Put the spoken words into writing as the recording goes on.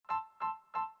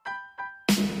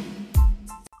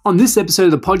On this episode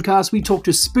of the podcast, we talk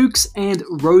to Spooks and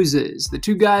Roses, the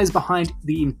two guys behind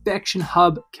the Infection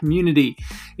Hub community.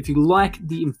 If you like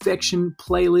the Infection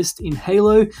playlist in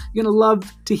Halo, you're going to love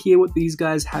to hear what these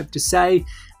guys have to say.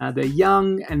 They're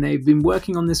young and they've been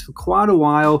working on this for quite a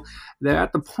while. They're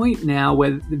at the point now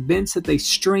where the events that they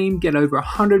stream get over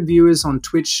 100 viewers on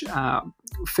Twitch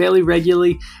fairly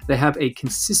regularly. They have a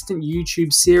consistent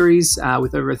YouTube series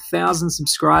with over 1,000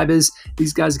 subscribers.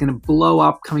 These guys are going to blow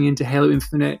up coming into Halo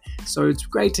Infinite, so it's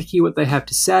great to hear what they have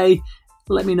to say.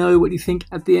 Let me know what you think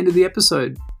at the end of the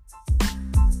episode.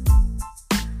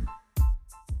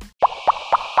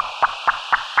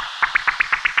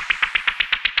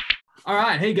 All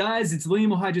right, hey guys, it's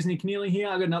Liam or Hydras Nick Keneally here.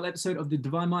 I've got another episode of the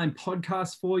Divine Mind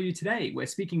podcast for you today. We're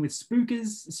speaking with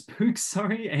Spooks,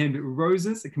 and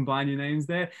Roses, combine your names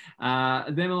there.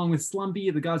 Them along with Slumpy,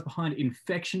 the guys behind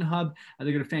Infection Hub.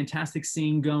 They've got a fantastic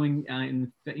scene going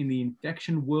in the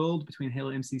Infection world between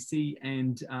Halo MCC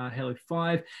and Halo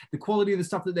 5. The quality of the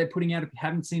stuff that they're putting out, if you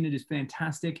haven't seen it, is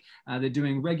fantastic. They're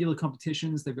doing regular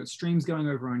competitions. They've got streams going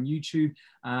over on YouTube,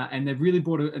 and they've really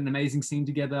brought an amazing scene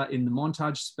together in the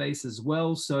montage space as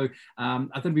well. So I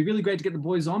thought it'd be really great to get the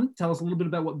boys on, tell us a little bit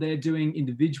about what they're doing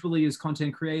individually as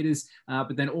content creators,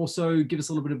 but then also give us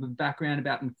a little bit of a background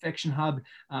about Infection Hub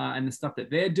and the stuff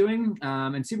that they're doing,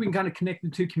 and see if we can kind of connect the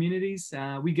two communities.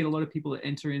 We get a lot of people that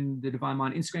enter in the Divine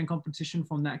Mind Instagram competition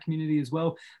from that community as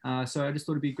well. So I just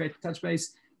thought it'd be great to touch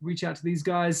base, reach out to these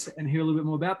guys and hear a little bit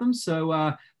more about them.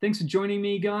 So thanks for joining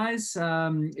me, guys.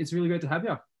 It's really great to have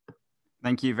you.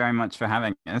 Thank you very much for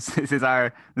having us. This is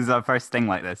our first thing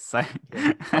like this. So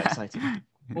yeah, quite exciting.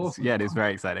 Awesome. Yeah, it is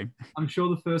very exciting. I'm sure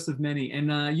the first of many.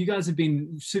 And you guys have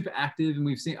been super active,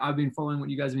 and I've been following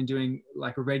what you guys have been doing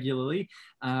like regularly.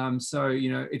 So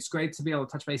it's great to be able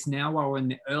to touch base now while we're in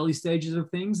the early stages of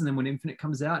things, and then when Infinite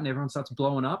comes out and everyone starts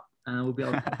blowing up, we'll be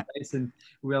able to touch base and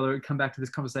we'll be able to come back to this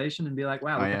conversation and be like,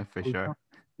 wow. Oh yeah, for sure.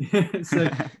 So.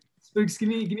 Spooks, give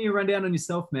me a rundown on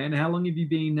yourself, man. How long have you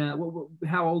been?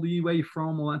 How old are you? Where are you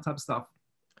from? All that type of stuff.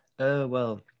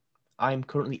 Well, I'm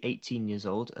currently 18 years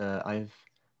old.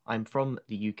 I'm from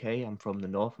the UK. I'm from the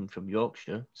north. I'm from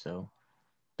Yorkshire, so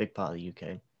big part of the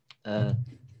UK.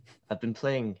 I've been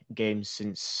playing games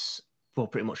since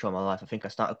pretty much all my life. I think I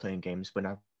started playing games when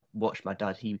I watched my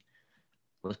dad. He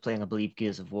was playing, I believe,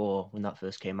 Gears of War when that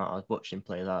first came out. I watched him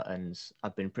play that, and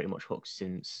I've been pretty much hooked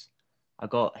since. I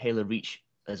got Halo Reach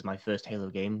as my first Halo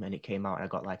game, and it came out and I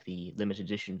got like the limited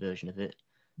edition version of it.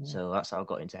 Yeah. So that's how I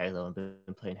got into Halo and been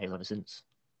playing Halo ever since.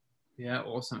 Yeah,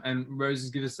 awesome. And Roses,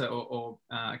 give us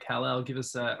Kal-El, give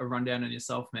us a rundown on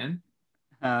yourself, man.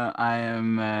 I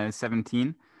am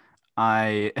 17.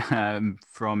 I am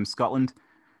from Scotland.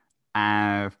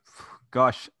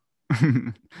 Gosh.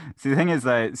 See, the thing is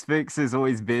that Spooks has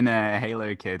always been a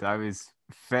Halo kid. I was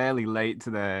fairly late to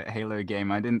the Halo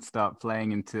game. I didn't start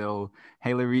playing until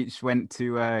Halo Reach went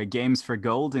to Games for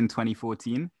Gold in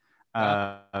 2014.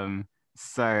 Wow.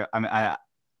 So I'm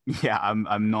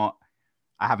not.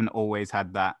 I haven't always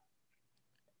had that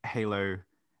Halo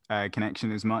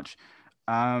connection as much.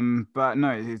 But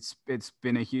no, it's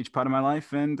been a huge part of my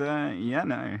life, and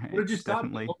What did you start?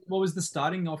 Definitely... What was the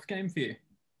starting off game for you?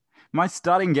 My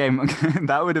starting game,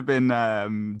 that would have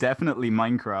been definitely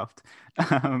Minecraft.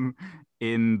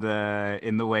 In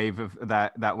the wave of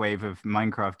that wave of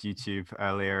Minecraft YouTube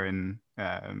earlier in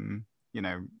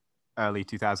early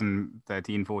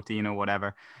 2013, 14 or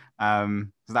whatever. So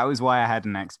that was why I had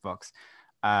an Xbox.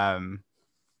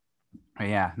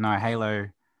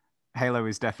 Halo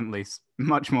is definitely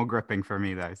much more gripping for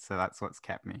me though. So that's what's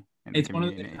kept me. It's one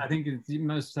of the, I think you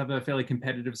must have a fairly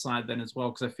competitive side then as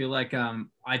well, because I feel like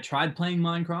I tried playing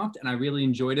Minecraft and I really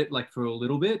enjoyed it like for a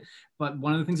little bit, but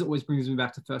one of the things that always brings me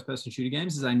back to first-person shooter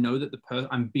games is I know that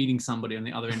I'm beating somebody on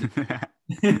the other end of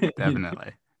the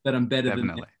Definitely. that I'm better than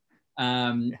them.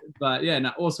 But yeah,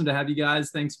 no, awesome to have you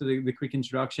guys. Thanks for the quick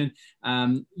introduction.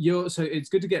 So it's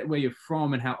good to get where you're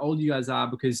from and how old you guys are,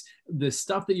 because the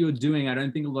stuff that you're doing, I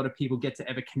don't think a lot of people get to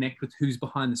ever connect with who's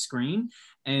behind the screen,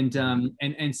 and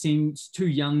seeing two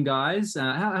young guys.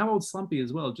 How old Slumpy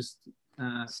as well? Just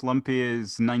Slumpy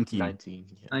is 19.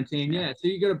 19, yeah. So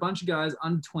you got a bunch of guys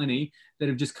under 20 that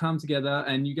have just come together,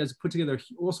 and you guys have put together an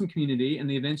awesome community, and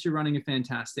the events you're running are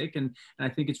fantastic. And I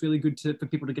think it's really good for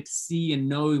people to get to see and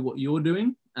know what you're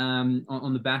doing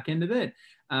on the back end of it.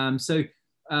 So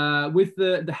with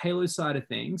the Halo side of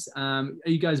things, are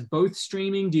you guys both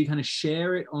streaming? Do you kind of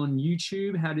share it on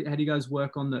YouTube? How do you guys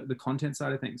work on the content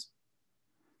side of things?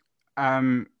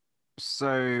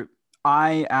 So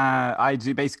I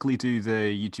do basically do the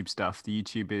YouTube stuff. The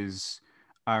YouTube is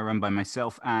run by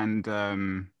myself, and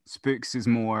Spooks is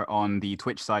more on the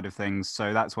Twitch side of things.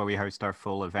 So that's where we host our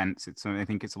full events. I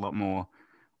think it's a lot more.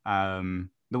 The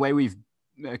way we've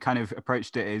kind of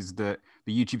approached it is that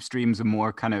the YouTube streams are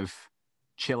more kind of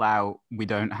chill out. We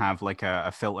don't have like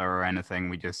a filter or anything.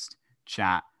 We just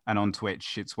chat. And on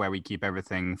Twitch, it's where we keep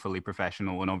everything fully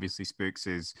professional. And obviously, Spooks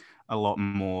is a lot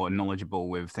more knowledgeable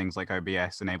with things like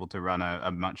OBS and able to run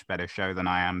a much better show than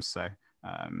I am. So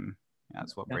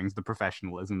that's what brings the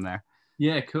professionalism there.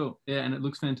 Yeah, cool. Yeah, and it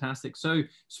looks fantastic. So,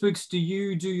 Spooks, do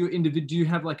you do your individual? Do you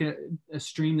have like a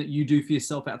stream that you do for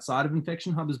yourself outside of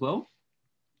Infection Hub as well?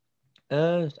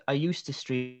 I used to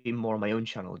stream more on my own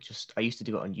channel. I used to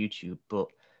do it on YouTube, but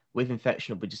with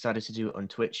Infection Hub, we decided to do it on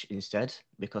Twitch instead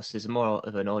because there's more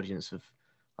of an audience of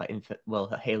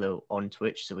Halo on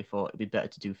Twitch. So we thought it'd be better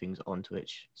to do things on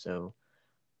Twitch. So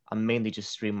I'm mainly just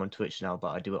stream on Twitch now, but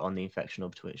I do it on the Infection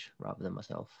Hub Twitch rather than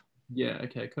myself. Yeah.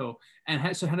 Okay. Cool.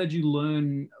 And so, how did you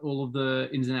learn all of the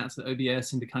ins and outs of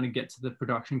OBS and to kind of get to the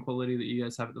production quality that you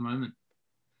guys have at the moment?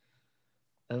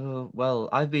 Well,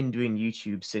 I've been doing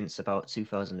YouTube since about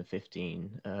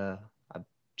 2015. I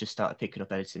just started picking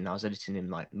up editing. I was editing in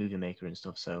like Movie Maker and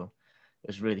stuff, so it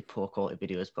was really poor quality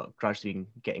videos, but gradually been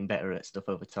getting better at stuff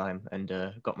over time. And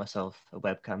got myself a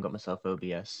webcam, got myself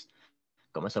OBS,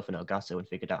 got myself an Elgato, and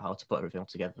figured out how to put everything all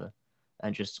together.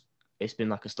 And just it's been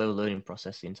like a slow learning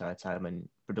process the entire time, and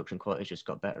production quality just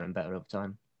got better and better over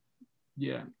time.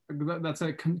 Yeah, that's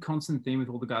a constant theme with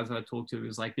all the guys that I talk to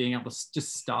is like being able to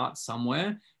just start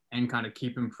somewhere and kind of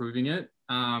keep improving it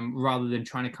rather than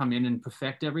trying to come in and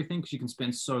perfect everything, because you can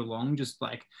spend so long just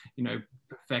like,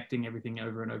 perfecting everything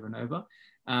over and over and over.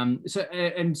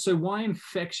 So why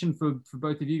Infection for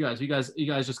both of you guys? You guys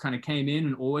just kind of came in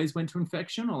and always went to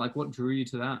Infection, or like what drew you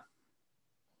to that?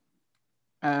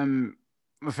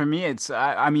 For me, it's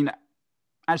I mean,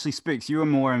 actually, Spooks, you were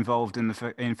more involved in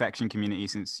the Infection community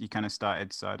since you kind of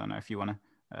started. So I don't know if you want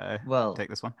to take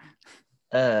this one.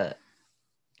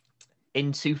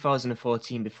 In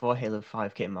 2014, before Halo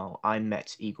 5 came out, I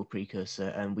met Eagle Precursor,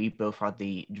 and we both had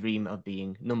the dream of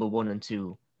being number 1 and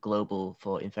 2 global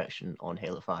for Infection on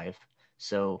Halo 5.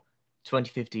 So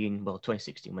 2016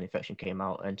 when Infection came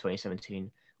out, and 2017,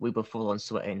 we were full on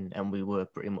sweating, and we were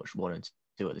pretty much 1 and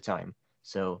 2 at the time.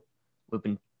 So we've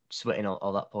been sweating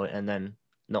all that point, and then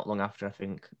not long after, I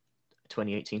think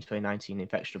 2018, 2019,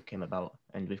 Infection came about,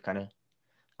 and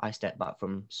I stepped back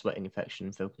from sweating Infection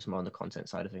and focused more on the content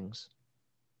side of things.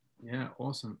 Yeah,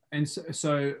 awesome. And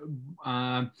so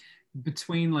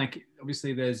between like,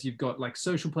 obviously you've got like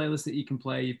social playlists that you can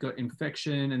play, you've got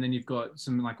Infection, and then you've got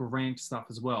some like ranked stuff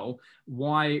as well.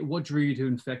 What drew you to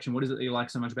Infection? What is it that you like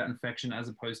so much about Infection as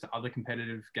opposed to other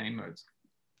competitive game modes?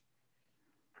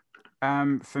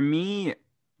 For me,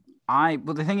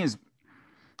 the thing is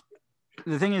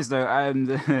though,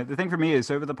 the thing for me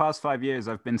is over the past 5 years,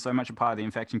 I've been so much a part of the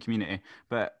Infection community,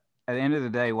 but at the end of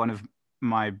the day, one of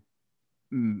the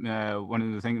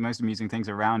most amusing things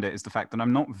around it is the fact that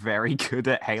I'm not very good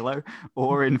at Halo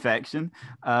or Infection.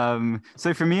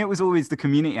 So for me, it was always the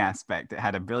community aspect. It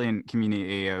had a brilliant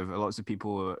community of lots of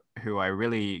people who I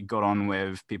really got on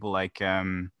with, people like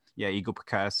Eagle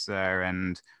Precursor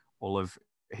and all of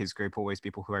his group, always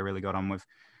people who I really got on with.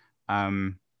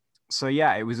 So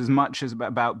yeah, it was as much as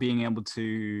about being able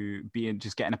to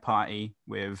just getting a party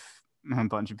with a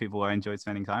bunch of people I enjoyed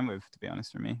spending time with, to be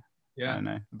honest, for me. Yeah. I don't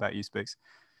know about you, Spooks.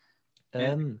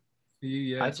 I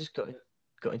just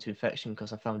got into Infection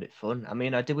because I found it fun. I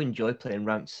mean, I do enjoy playing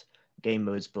ranked game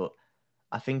modes, but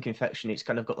I think Infection, it's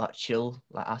kind of got that chill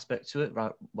aspect to it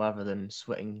rather than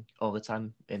sweating all the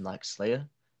time in like Slayer.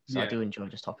 So I do enjoy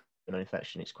just hopping on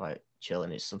Infection. It's quite chill,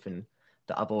 and it's something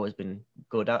that I've always been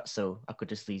good at. So I could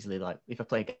just easily, like, if I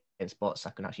play against bots, I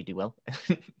can actually do well.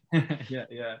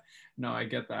 Yeah. No, I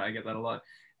get that. I get that a lot.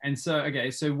 And so,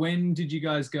 so when did you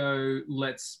guys go,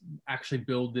 let's actually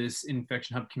build this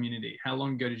Infection Hub community? How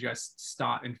long ago did you guys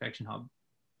start Infection Hub?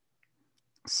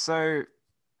 So,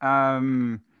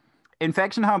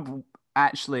 Infection Hub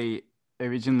actually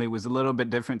originally was a little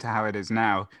bit different to how it is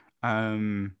now.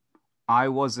 I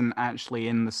wasn't actually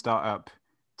in the startup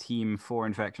team for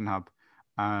Infection Hub.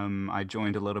 I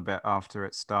joined a little bit after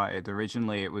it started.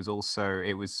 Originally, it was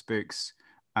Spooks,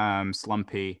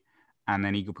 Slumpy, and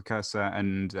then Eagle Precursor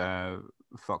and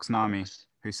Fox Nami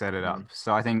who set it up.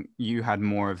 So I think you had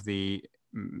more of the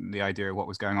idea of what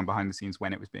was going on behind the scenes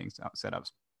when it was being set up,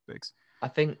 Spooks. I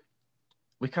think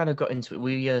we kind of got into it.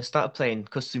 We started playing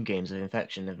custom games of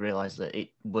Infection and realized that it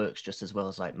works just as well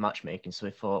as like matchmaking. So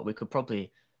we thought we could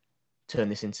probably turn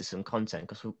this into some content,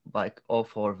 because like all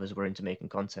 4 of us were into making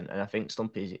content. And I think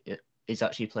Stumpy is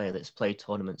actually a player that's played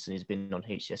tournaments and he's been on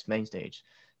HCS main stage.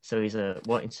 So he's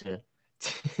wanting to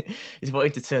he's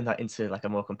wanting to turn that into like a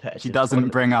more competitive. She doesn't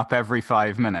tournament. bring up every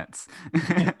 5 minutes.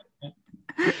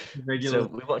 Regular. So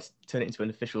we wanted to turn it into an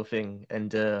official thing,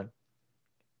 and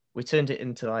we turned it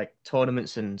into like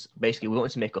tournaments, and basically we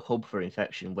wanted to make a hub for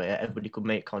Infection where everybody could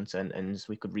make content and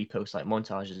we could repost like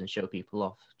montages and show people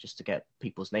off just to get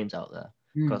people's names out there.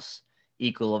 Because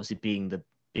Eagle obviously being the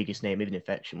biggest name in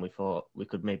Infection, we thought we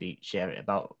could maybe share it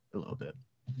about a little bit.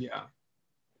 Yeah.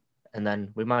 And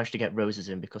then we managed to get Roses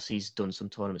in because he's done some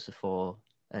tournaments before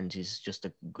and he's just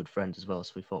a good friend as well.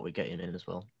 So we thought we'd get him in as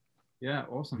well. Yeah,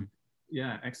 awesome.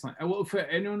 Yeah, excellent. Well, for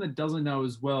anyone that doesn't know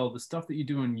as well, the stuff that you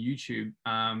do on YouTube,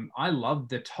 I love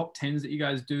the top 10s that you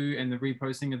guys do and the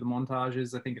reposting of the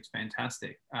montages. I think it's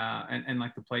fantastic. And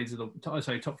like the plays of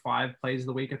the top 5 plays of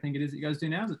the week, I think it is that you guys do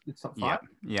now. It's top 5.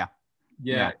 Yeah.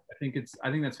 I think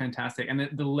that's fantastic. And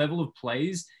the level of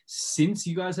plays since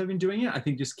you guys have been doing it, I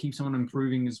think just keeps on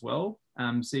improving as well.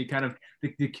 So you kind of,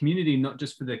 the community, not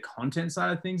just for the content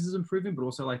side of things is improving, but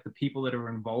also like the people that are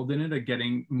involved in it are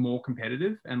getting more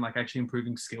competitive and like actually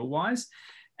improving skill wise.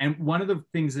 And one of the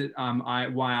things that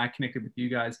why I connected with you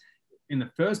guys in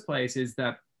the first place is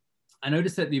that I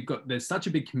noticed that there's such a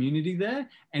big community there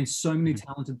and so many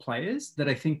talented players that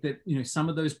I think that, you know, some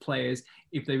of those players,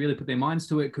 if they really put their minds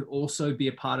to it, could also be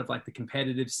a part of like the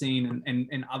competitive scene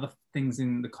and other things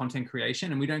in the content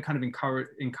creation. And we don't kind of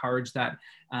encourage that,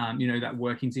 you know, that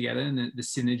working together and the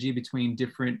synergy between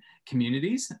different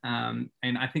communities. And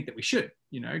I think that we should,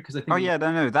 you know, because I think.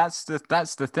 No, that's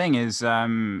the thing is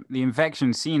the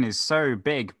Infection scene is so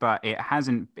big, but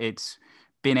it's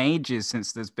been ages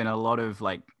since there's been a lot of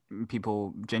like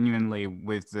people genuinely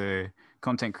with the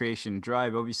content creation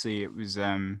drive. Obviously it was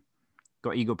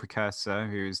got Eagle Precursor,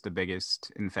 who is the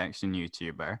biggest Infection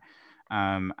YouTuber,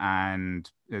 and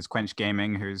there's Quench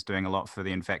Gaming, who's doing a lot for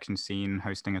the Infection scene,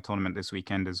 hosting a tournament this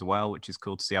weekend as well, which is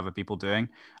cool to see other people doing,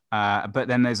 but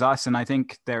then there's us, and I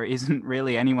think there isn't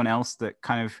really anyone else that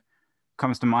kind of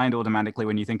comes to mind automatically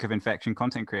when you think of Infection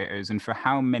content creators. And for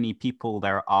how many people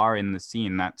there are in the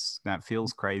scene, that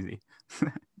feels crazy.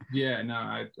 Yeah, no,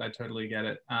 I totally get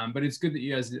it. But it's good that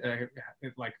you guys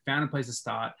like found a place to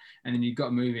start and then you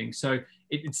got moving. So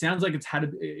it sounds like it's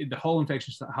had the whole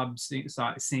Infection Hub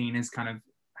scene has kind of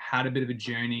had a bit of a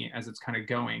journey as it's kind of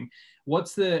going.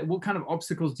 What kind of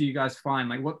obstacles do you guys find?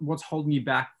 Like what's holding you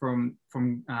back from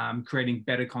creating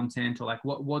better content, or like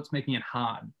what's making it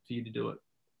hard for you to do it?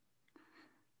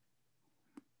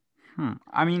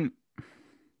 I mean,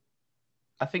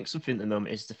 I think something at the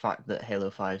moment is the fact that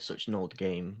Halo 5 is such an old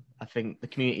game. I think the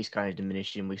community is kind of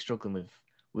diminishing. We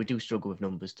do struggle with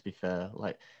numbers, to be fair.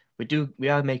 Like we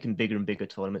are making bigger and bigger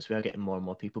tournaments. We are getting more and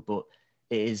more people, but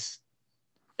it is,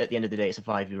 at the end of the day, it's a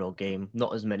 5-year-old game.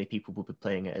 Not as many people will be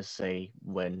playing it as, say,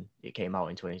 when it came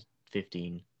out in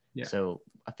 2015. Yeah. So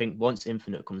I think once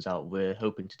Infinite comes out, we're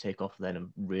hoping to take off then and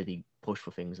really push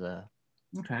for things there.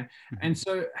 Okay. And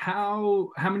so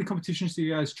how many competitions do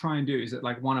you guys try and do? Is it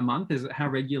like one a month? How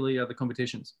regularly are the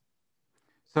competitions?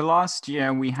 So last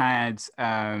year we had,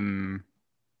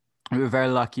 we were very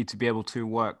lucky to be able to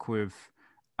work with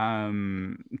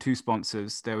 2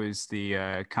 sponsors. There was the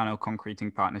Carnell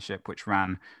Concreting Partnership, which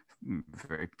ran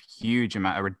for a huge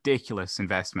amount, a ridiculous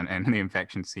investment in the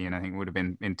Infection scene. I think it would have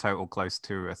been in total close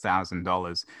to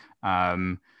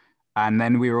 $1,000. And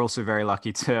then we were also very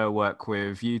lucky to work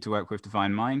with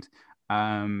Divine Mind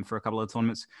for a couple of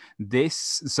tournaments.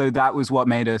 So that was what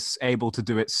made us able to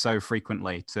do it so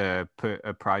frequently, to put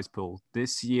a prize pool.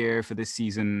 This year, for this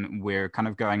season, we're kind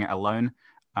of going it alone.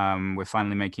 We're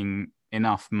finally making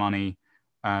enough money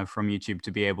from YouTube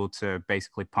to be able to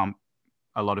basically pump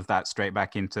a lot of that straight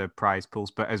back into prize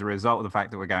pools. But as a result of the fact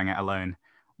that we're going it alone,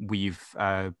 we've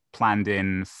planned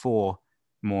in 4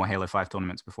 more Halo 5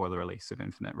 tournaments before the release of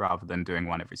Infinite, rather than doing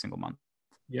one every single month.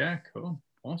 Yeah, cool.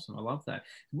 Awesome. I love that.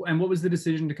 And what was the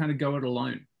decision to kind of go it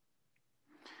alone?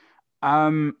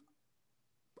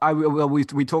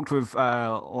 We talked with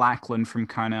Lachlan from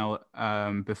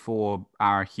Carnell before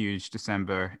our huge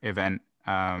December event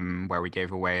where we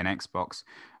gave away an Xbox.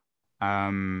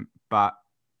 And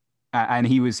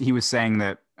he was saying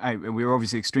that we were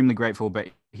obviously extremely grateful, but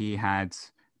he had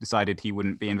decided he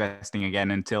wouldn't be investing again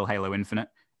until Halo Infinite,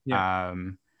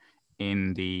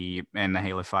 in the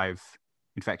Halo 5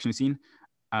 Infection scene,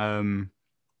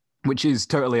 which is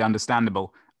totally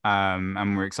understandable.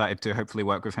 And we're excited to hopefully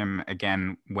work with him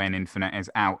again when Infinite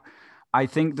is out. I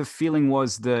think the feeling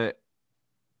was that,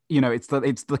 you know, it's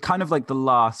the kind of like the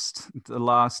last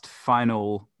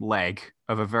final leg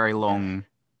of a very long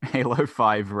Halo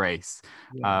 5 race.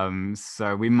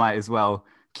 So we might as well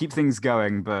keep things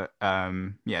going, but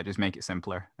just make it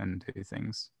simpler and do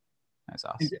things That's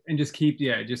us. And just keep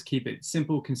it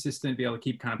simple, consistent, be able to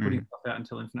keep kind of putting stuff out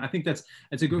until infinite. I think that's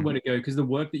a good way to go, because the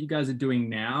work that you guys are doing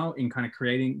now in kind of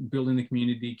building the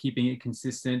community, keeping it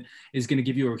consistent, is going to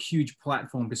give you a huge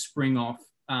platform to spring off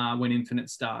when infinite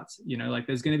starts. Like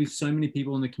there's going to be so many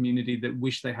people in the community that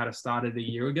wish they had started a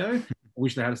year ago,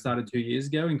 wish they had started 2 years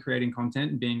ago in creating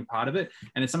content and being a part of it.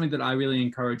 And it's something that I really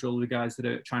encourage all of the guys that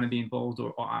are trying to be involved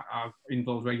or are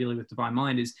involved regularly with Divine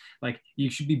Mind, is like, you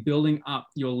should be building up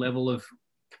your level of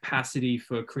capacity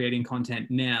for creating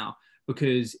content now,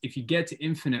 because if you get to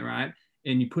infinite, right,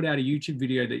 and you put out a YouTube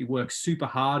video that you work super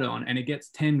hard on and it gets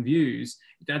 10 views,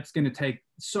 that's going to take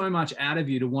so much out of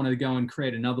you to want to go and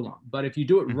create another one. But if you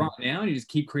do it right now and you just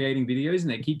keep creating videos and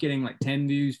they keep getting like 10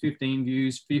 views, 15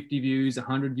 views, 50 views,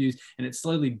 100 views, and it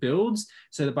slowly builds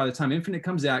so that by the time infinite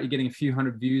comes out, you're getting a few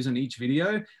hundred views on each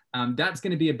video. That's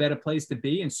going to be a better place to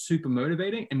be and super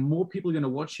motivating, and more people are going to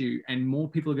watch you and more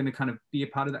people are going to kind of be a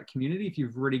part of that community if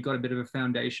you've already got a bit of a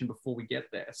foundation before we get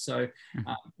there. So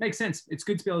makes sense. It's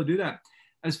good to be able to do that.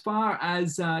 As far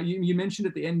as you mentioned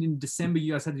at the end in December,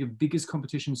 you guys had your biggest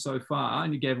competition so far,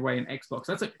 and you gave away an Xbox.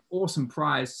 That's an awesome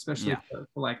prize, especially for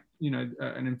like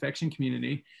an infection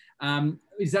community.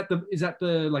 Is that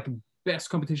the like best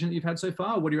competition that you've had so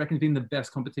far? What do you reckon has been the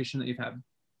best competition that you've had?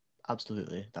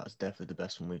 Absolutely, that's definitely the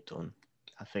best one we've done.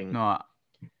 I think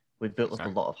we've built up a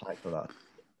lot of hype for that.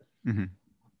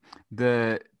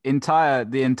 The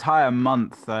entire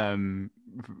month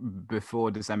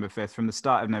before December 5th, from the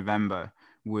start of November,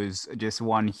 was just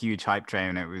one huge hype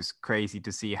train. It was crazy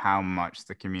to see how much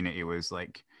the community was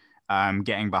like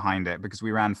getting behind it, because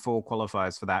we ran 4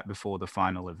 qualifiers for that before the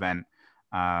final event.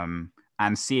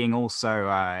 And seeing also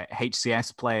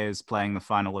HCS players playing the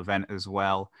final event as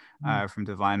well from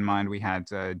Divine Mind. We had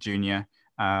Junior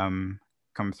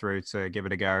come through to give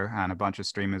it a go, and a bunch of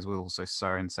streamers. Was also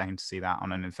so insane to see that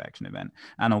on an infection event.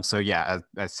 And also, a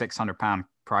 £600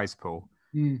 prize pool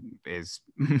is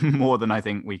more than I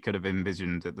think we could have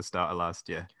envisioned at the start of last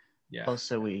year. Yeah.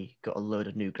 Also, we got a load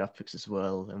of new graphics as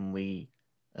well, and we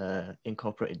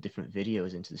incorporated different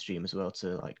videos into the stream as well,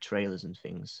 to like trailers and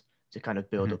things, to kind of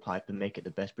build up hype and make it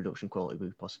the best production quality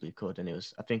we possibly could. And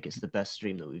I think it's the best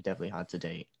stream that we've definitely had to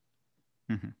date.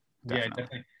 Definitely. Yeah,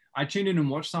 definitely. I tuned in and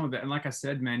watched some of it, and like I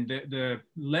said, man, the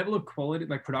level of quality,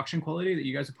 like production quality that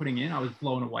you guys are putting in, I was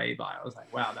blown away by. I was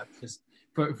like, wow, that's just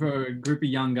for a group of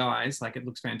young guys, like it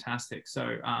looks fantastic.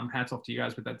 So hats off to you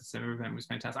guys with that December event. It was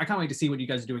fantastic. I can't wait to see what you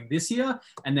guys are doing this year,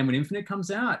 and then when Infinite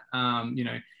comes out,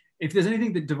 if there's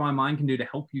anything that Divine Mind can do to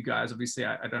help you guys, obviously,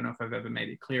 I don't know if I've ever made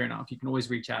it clear enough. You can always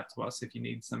reach out to us if you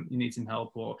need some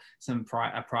help, or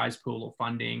a prize pool or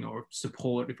funding or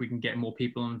support. If we can get more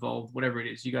people involved, whatever it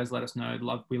is, you guys let us know.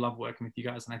 We love working with you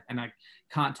guys, and I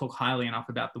can't talk highly enough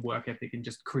about the work ethic and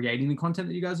just creating the content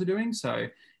that you guys are doing. So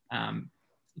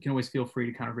you can always feel free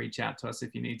to kind of reach out to us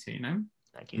if you need to.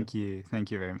 Thank you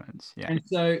very much. Yeah, and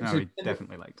so we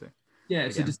definitely like to. Yeah,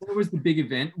 so December was the big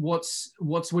event. What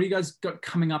do you guys got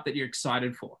coming up that you're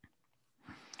excited for?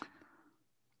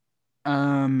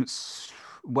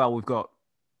 Well, we've got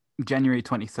January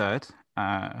 23rd,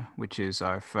 which is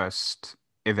our first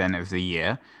event of the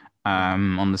year.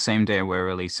 On the same day, we're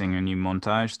releasing a new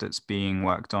montage that's being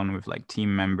worked on with like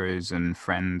team members and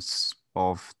friends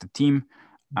of the team.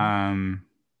 I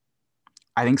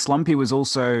think Slumpy was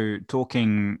also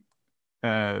talking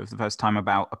for the first time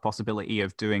about a possibility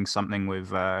of doing something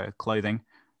with clothing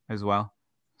as well.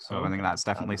 So I think that's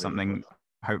definitely something,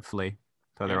 hopefully,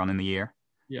 further on in the year.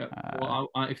 Yeah. Well,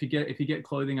 if you get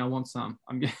clothing, I want some.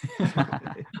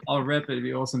 I'll rep it. It'd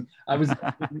be awesome. I've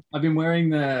been wearing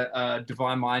the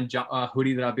Divine Mind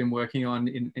hoodie that I've been working on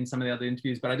in some of the other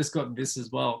interviews, but I just got this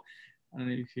as well. I don't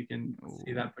know if you can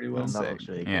see that pretty well. That looks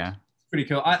really good. Pretty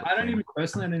cool. I don't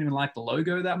even like the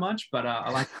logo that much, but I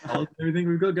like the colors and everything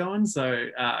we've got going. So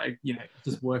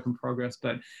just work in progress.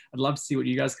 But I'd love to see what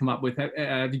you guys come up with.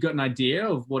 Have you got an idea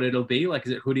of what it'll be? Like,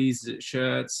 is it hoodies? Is it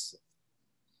shirts?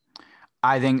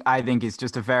 I think it's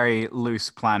just a very loose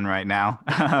plan right now,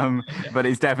 but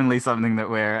it's definitely something that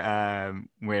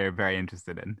we're very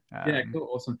interested in. Yeah, cool,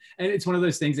 awesome. And it's one of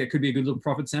those things that could be a good little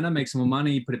profit center, make some more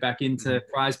money, put it back into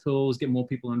prize pools, get more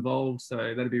people involved. So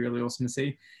that'd be really awesome to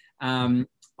see. I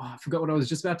forgot what I was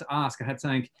just about to ask. I had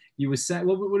something you were saying.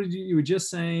 What did you were just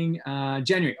saying?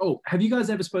 January. Oh, have you guys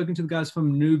ever spoken to the guys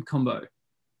from Noob Combo?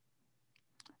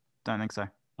 Don't think so.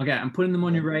 Okay, I'm putting them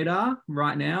on your radar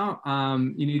right now.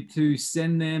 You need to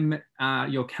send them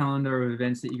your calendar of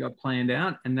events that you got planned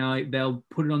out, and they'll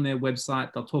put it on their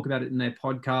website. They'll talk about it in their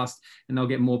podcast, and they'll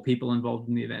get more people involved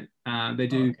in the event. They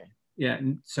do. Yeah,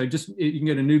 and so just you can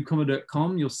go to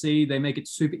noobcombo.com. You'll see they make it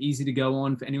super easy to go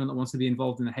on for anyone that wants to be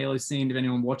involved in the Halo scene. If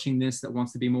anyone watching this that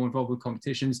wants to be more involved with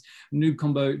competitions,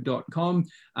 noobcombo.com.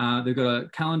 They've got a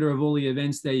calendar of all the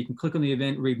events there. You can click on the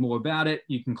event, read more about it.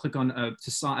 You can click on a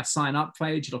sign up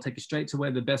page. It'll take you straight to where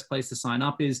the best place to sign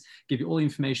up is, give you all the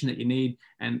information that you need.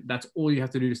 And that's all you have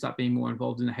to do to start being more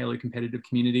involved in the Halo competitive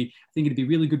community. I think it'd be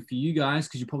really good for you guys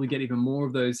because you probably get even more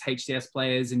of those HCS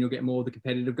players and you'll get more of the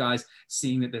competitive guys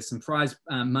seeing that there's some prize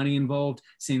money involved,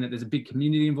 seeing that there's a big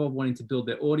community involved, wanting to build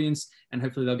their audience, and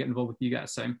hopefully they'll get involved with you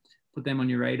guys. So put them on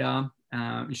your radar.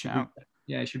 You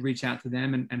should reach out to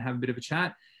them and have a bit of a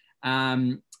chat.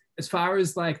 As far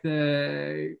as like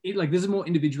this is more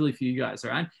individually for you guys,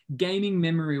 all right? Gaming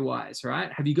memory wise, right?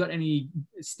 Have you got any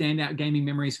standout gaming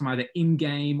memories from either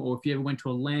in-game or if you ever went to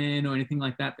a LAN or anything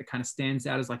like that that kind of stands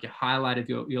out as like your highlight of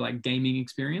your like gaming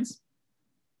experience?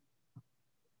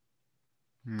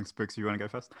 Spooks, you want to go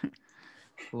first?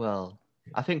 Well,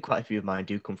 I think quite a few of mine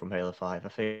do come from Halo 5. I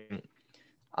think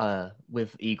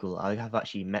with Eagle, I have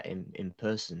actually met him in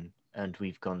person and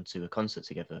we've gone to a concert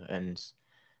together. And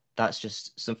that's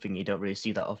just something you don't really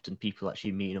see that often, people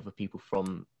actually meeting other people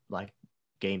from like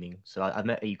gaming. So I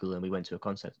met Eagle and we went to a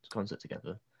concert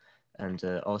together. And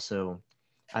also,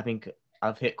 I think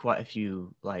I've hit quite a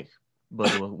few like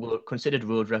were considered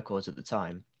world records at the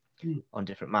time on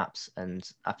different maps. And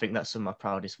I think that's some of my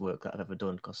proudest work that I've ever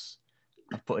done because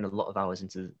I've put in a lot of hours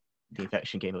into the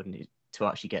Infection game mode and to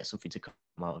actually get something to come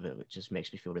out of it, which just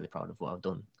makes me feel really proud of what I've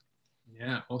done.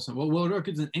 Yeah, awesome. Well, world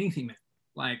records in anything, man.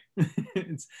 Like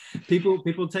it's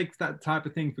people take that type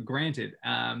of thing for granted.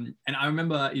 And I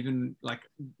remember even like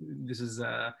this is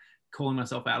calling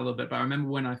myself out a little bit, but I remember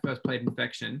when I first played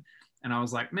Infection and I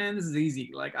was like, man, this is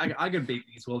easy. Like I could beat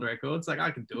these world records. Like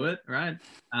I could do it, right?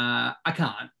 I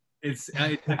can't. It's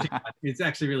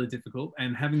actually really difficult,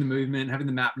 and having the movement, having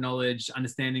the map knowledge,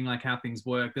 understanding like how things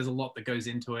work, there's a lot that goes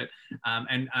into it.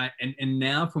 And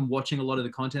now from watching a lot of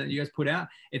the content that you guys put out,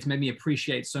 it's made me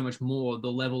appreciate so much more the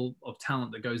level of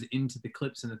talent that goes into the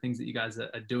clips and the things that you guys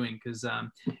are doing, because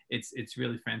it's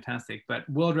really fantastic. But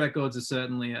world records are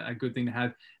certainly a good thing to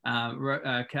have.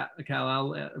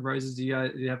 Kal-El, Roses, do you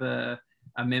have a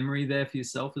memory there for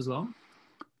yourself as well?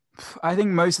 I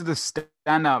think most of the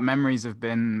standout memories have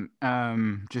been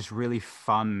just really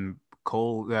fun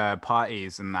call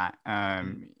parties and that,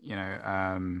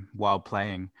 while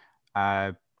playing.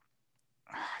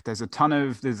 There's a ton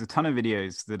of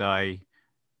videos that I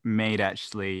made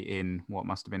actually in what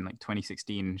must have been like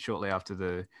 2016, shortly after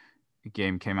the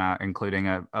game came out, including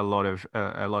a lot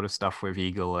of stuff with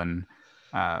Eagle and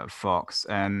Fox,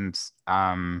 and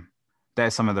they're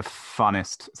some of the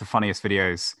funniest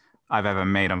videos I've ever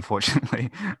made. Unfortunately,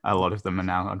 a lot of them are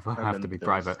now have to be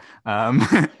private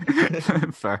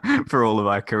for all of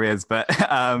our careers. But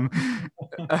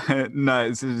no,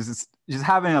 it's just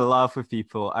having a laugh with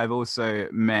people. I've also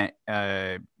met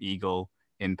Eagle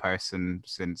in person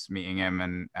since meeting him,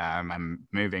 and I'm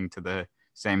moving to the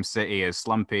same city as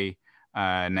Slumpy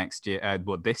next year.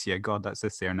 This year? God, that's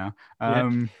this year now.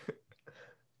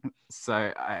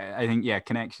 So I think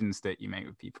connections that you make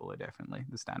with people are definitely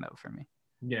the standout for me.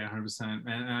 Yeah, 100%.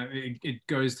 And it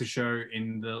goes to show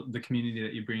in the community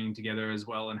that you're bringing together as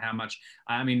well, and how much,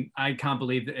 I mean, I can't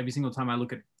believe that every single time I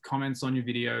look at comments on your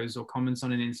videos or comments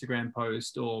on an Instagram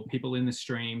post or people in the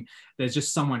stream, there's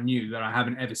just someone new that I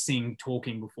haven't ever seen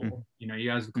talking before. Mm-hmm. You know,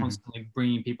 you guys are constantly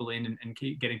bringing people in and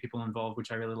keep getting people involved,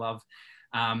 which I really love.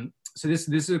 So this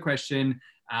is a question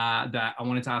that I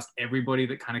wanted to ask everybody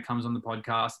that kind of comes on the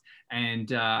podcast,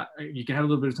 and you can have a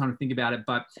little bit of time to think about it,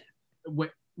 but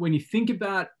when you think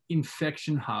about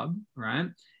Infection Hub, right,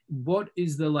 what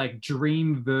is the like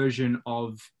dream version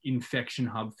of Infection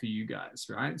Hub for you guys,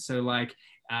 right? So like,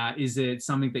 is it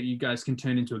something that you guys can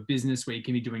turn into a business where you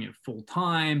can be doing it full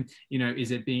time? You know,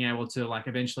 is it being able to like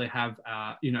eventually have,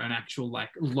 an actual like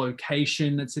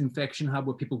location that's Infection Hub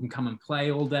where people can come and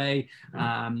play all day?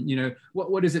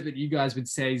 What is it that you guys would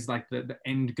say is like the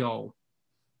end goal?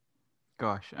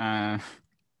 Gosh,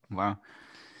 wow.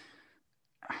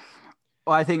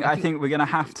 Well, I think we're gonna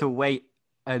have to wait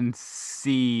and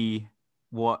see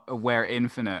where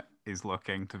Infinite is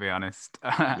looking. To be honest,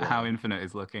 how Infinite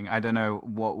is looking. I don't know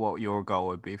what your goal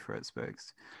would be for it,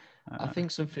 Spokes. I think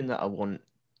something that I want,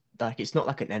 like it's not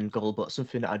like an end goal, but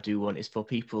something that I do want is for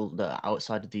people that are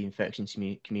outside of the Infection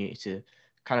community to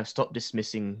kind of stop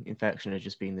dismissing Infection as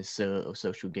just being this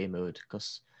social game mode,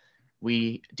 because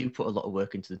we do put a lot of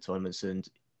work into the tournaments and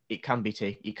it can be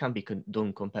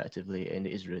done competitively, and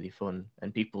it is really fun.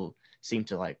 And people seem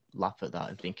to like laugh at that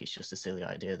and think it's just a silly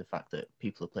idea, the fact that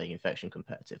people are playing Infection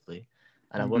competitively.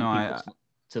 And I want people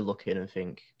to look in and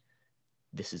think,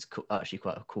 this is actually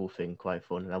quite a cool thing, quite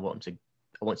fun, and I want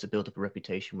to build up a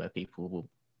reputation where people will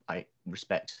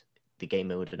respect the game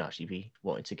mode and actually be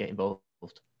wanting to get involved.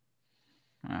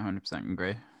 I 100%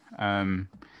 agree.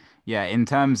 Yeah, in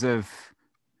terms of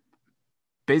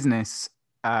business,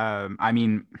 I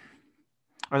mean,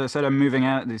 as I said, I'm moving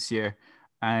out this year,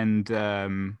 and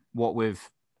what with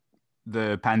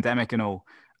the pandemic and all,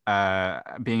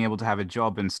 being able to have a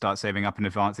job and start saving up in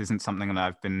advance isn't something that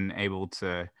I've been able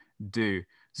to do.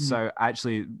 So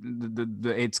actually,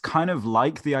 it's kind of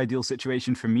like the ideal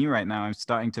situation for me right now. I'm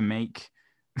starting to make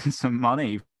some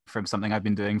money from something I've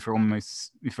been doing for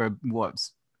what,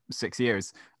 6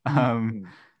 years.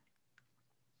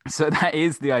 So that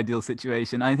is the ideal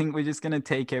situation. I think we're just going to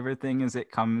take everything as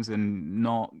it comes and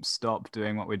not stop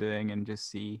doing what we're doing and just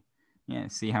see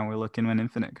how we're looking when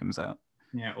Infinite comes out.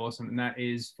 Yeah, awesome. And that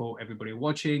is for everybody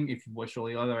watching. If you've watched all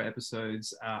the other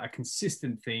episodes, a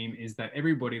consistent theme is that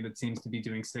everybody that seems to be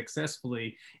doing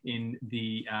successfully in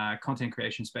the content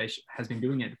creation space has been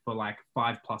doing it for like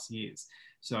 5+ years.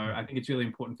 So I think it's really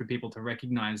important for people to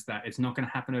recognize that it's not going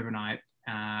to happen overnight.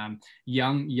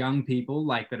 Young people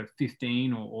like that are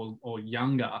 15 or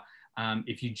younger,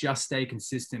 if you just stay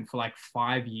consistent for like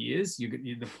 5 years, the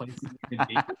place you're going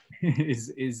to be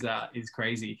is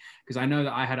crazy. Because I know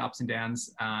that I had ups and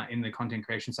downs in the content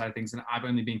creation side of things, and I've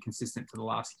only been consistent for the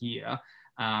last year.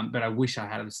 But I wish I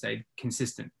had stayed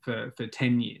consistent for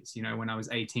 10 years, when I was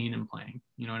 18 and playing,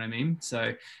 you know what I mean?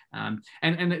 So, and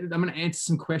I'm going to answer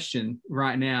some question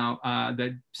right now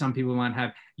that some people might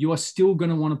have. You are still going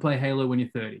to want to play Halo when you're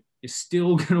 30. You're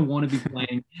still going to want to be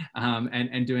playing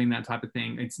and doing that type of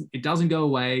thing. It doesn't go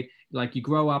away. Like, you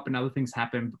grow up and other things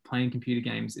happen, but playing computer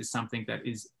games is something that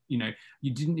is,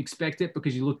 you didn't expect it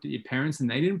because you looked at your parents and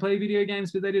they didn't play video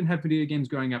games, but they didn't have video games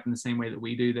growing up in the same way that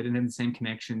we do. They didn't have the same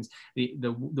connections.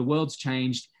 The world's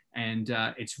changed, and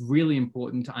it's really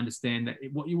important to understand that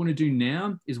what you want to do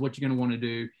now is what you're going to want to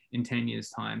do in 10 years'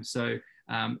 time. So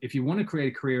if you want to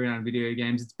create a career around video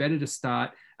games, it's better to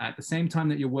start at the same time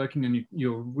that you're working on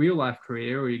your real life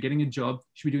career or you're getting a job. You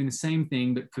should be doing the same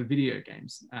thing, but for video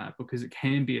games, because it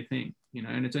can be a thing,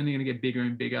 and it's only going to get bigger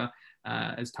and bigger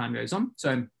as time goes on.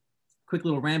 So quick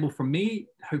little ramble from me,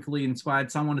 hopefully inspired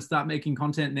someone to start making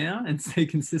content now and stay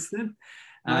consistent.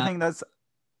 I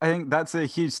think that's a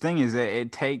huge thing, is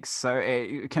it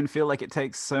can feel like it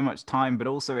takes so much time, but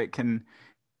also it can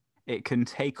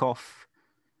take off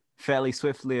fairly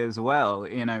swiftly as well.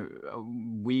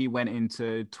 We went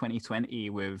into 2020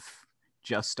 with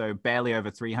just barely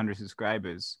over 300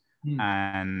 subscribers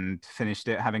and finished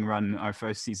it having run our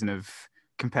first season of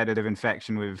competitive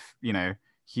Infection with,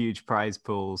 huge prize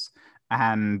pools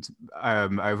and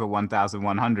over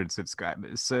 1,100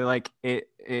 subscribers. So like it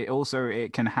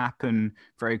can happen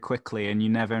very quickly, and you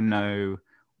never know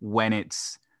when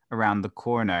it's around the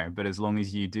corner, but as long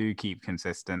as you do keep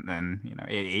consistent, then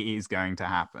it is going to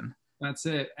happen. That's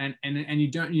it. And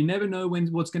you never know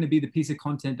what's going to be the piece of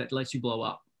content that lets you blow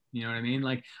up. You know what I mean?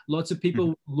 Like, lots of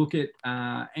people look at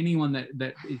anyone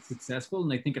that is successful and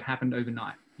they think it happened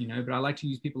overnight, but I like to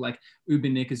use people like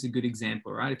Ubernick as a good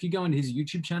example, right? If you go into his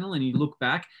YouTube channel and you look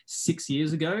back 6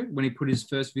 years ago when he put his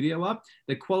first video up,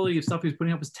 the quality of stuff he was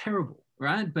putting up was terrible,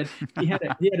 right? But he had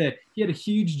a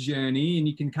huge journey, and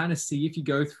you can kind of see, if you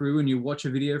go through and you watch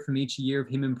a video from each year of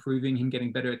him improving, him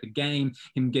getting better at the game,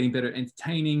 him getting better at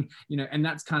entertaining, and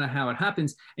that's kind of how it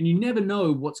happens. And you never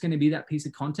know what's going to be that piece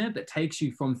of content that takes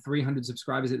you from 300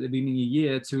 subscribers at the beginning of the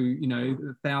year to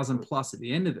 1,000+ at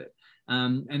the end of it.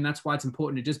 And that's why it's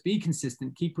important to just be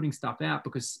consistent, keep putting stuff out,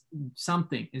 because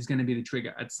something is going to be the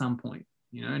trigger at some point,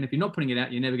 and if you're not putting it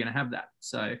out, you're never going to have that.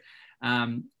 So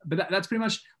but that's pretty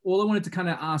much all I wanted to kind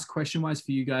of ask question-wise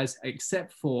for you guys,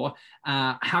 except for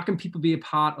how can people be a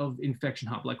part of Infection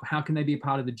Hub? Like, how can they be a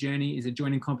part of the journey? Is it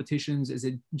joining competitions? Is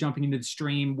it jumping into the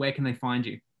stream? Where can they find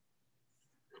you?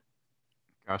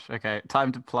 Gosh, okay,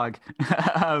 time to plug.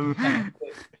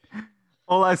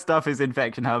 All our stuff is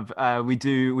Infection Hub.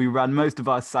 We run most of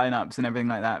our signups and everything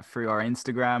like that through our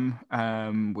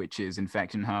Instagram, which is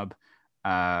Infection Hub.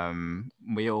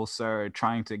 We also are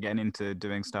trying to get into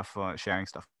doing stuff, sharing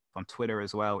stuff on Twitter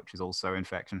as well, which is also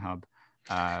Infection Hub.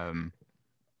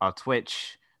 Our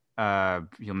Twitch,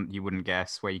 you wouldn't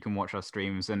guess, where you can watch our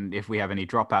streams, and if we have any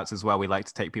dropouts as well, we like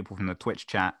to take people from the Twitch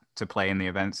chat to play in the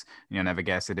events. You'll never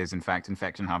guess it is in fact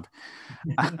Infection Hub.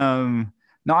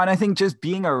 No, and I think just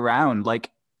being around,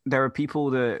 like, there are people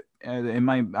that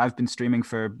I've been streaming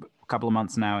for a couple of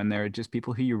months now, and there are just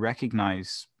people who you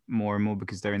recognize more and more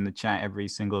because they're in the chat every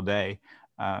single day.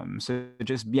 So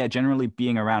just, generally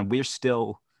being around. We're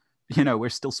still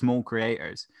small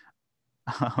creators.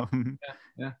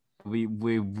 We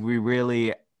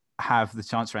really have the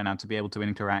chance right now to be able to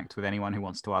interact with anyone who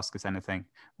wants to ask us anything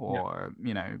or,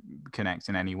 you know, connect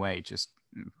in any way, just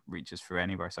reach us through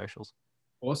any of our socials.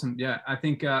 Awesome. Yeah, I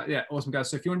think, awesome, guys.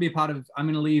 So if you want to be a part of, I'm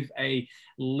going to leave a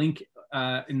link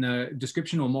in the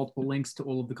description, or multiple links to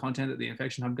all of the content that the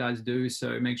Infection Hub guys do.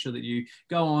 So make sure that you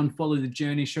go on, follow the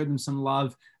journey, show them some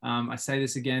love. I say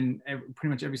this again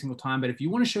pretty much every single time, but if you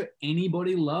want to show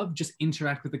anybody love, just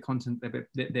interact with the content that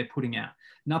they're putting out.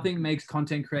 Nothing makes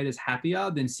content creators happier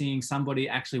than seeing somebody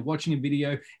actually watching a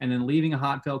video and then leaving a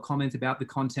heartfelt comment about the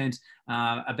content,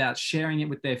 about sharing it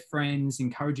with their friends,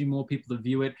 encouraging more people to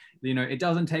view it. You know, it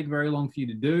doesn't take very long for you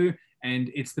to do.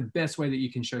 And it's the best way that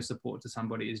you can show support to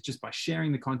somebody, is just by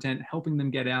sharing the content, helping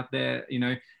them get out there. You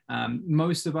know,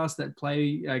 most of us that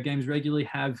play games regularly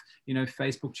have, you know,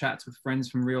 Facebook chats with friends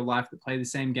from real life that play the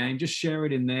same game. Just share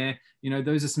it in there. You know,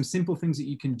 those are some simple things that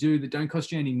you can do that don't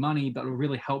cost you any money, but will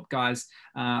really help guys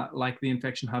like the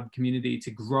Infection Hub community to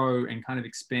grow and kind of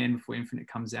expand before Infinite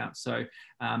comes out. So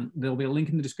there'll be a link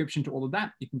in the description to all of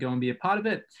that. You can go and be a part of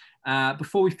it.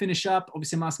 Before we finish up,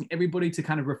 obviously I'm asking everybody to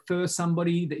kind of refer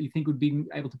somebody that you think would be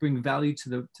able to bring value to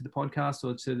the podcast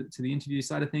or to the interview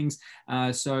side of things.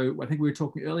 So I think we were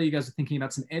talking earlier, you guys are thinking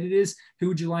about some editors. Who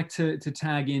would you like to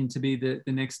tag in to be the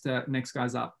next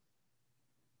guys up?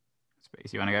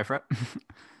 Space, you want to go for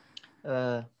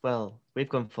it? Well, we've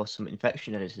gone for some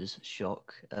Infection editors,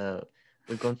 shock.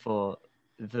 We've gone for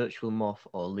Virtual Moth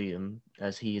or Liam,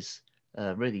 as he's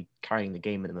really carrying the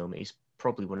game at the moment. He's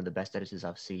probably one of the best editors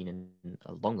I've seen in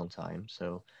a long time.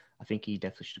 So I think he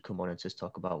definitely should come on and just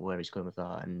talk about where he's going with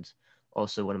that. And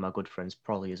also one of my good friends,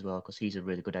 Prolly, as well, because he's a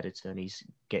really good editor and he's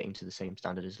getting to the same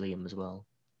standard as Liam as well.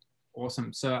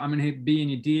 Awesome. So I'm going to be in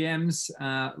your DMs,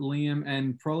 Liam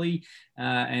and Prolly,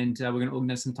 and we're going to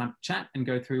organize some time to chat and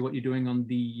go through what you're doing on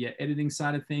the editing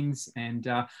side of things. And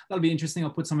that'll be interesting. I'll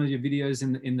put some of your videos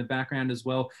in the background as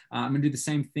well. I'm going to do the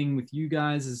same thing with you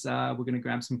guys, as we're going to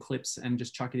grab some clips and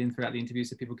just chuck it in throughout the interview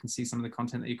so people can see some of the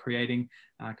content that you're creating,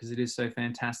 because it is so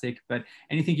fantastic. But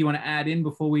anything you want to add in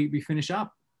before we finish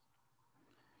up?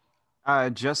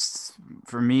 Just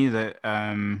for me, that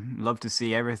love to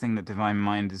see everything that Divine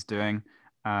Mind is doing.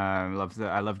 I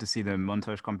love to see the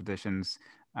montage competitions,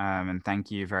 and thank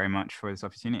you very much for this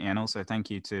opportunity. And also thank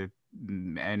you to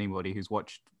anybody who's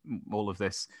watched all of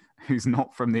this who's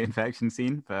not from the Infection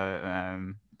scene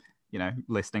for you know,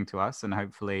 listening to us, and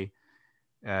hopefully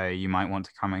you might want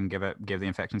to come and give the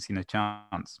Infection scene a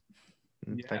chance.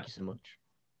 Yeah. Thank you so much.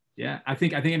 Yeah, I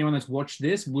think anyone that's watched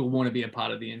this will want to be a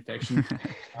part of the Infection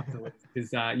afterwards,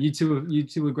 because you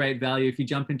two are great value. If you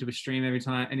jump into a stream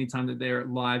anytime that they're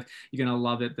live, you're gonna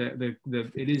love it.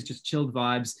 It is just chilled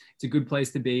vibes. It's a good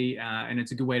place to be, and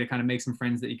it's a good way to kind of make some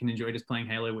friends that you can enjoy just playing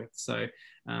Halo with. So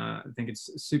I think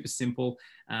it's super simple.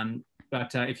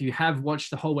 But if you have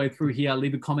watched the whole way through here,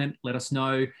 leave a comment, let us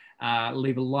know.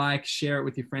 Leave a like, share it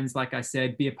with your friends. Like I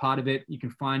said, be a part of it. You can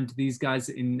find these guys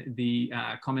in the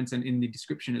comments and in the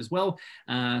description as well.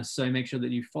 So make sure that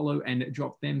you follow and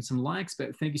drop them some likes.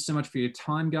 But thank you so much for your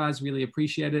time, guys. Really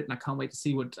appreciate it. And I can't wait to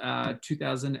see what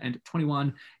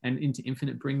 2021 and into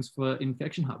Infinite brings for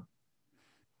Infection Hub.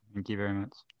 Thank you very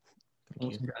much.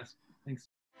 Awesome, guys. Thanks.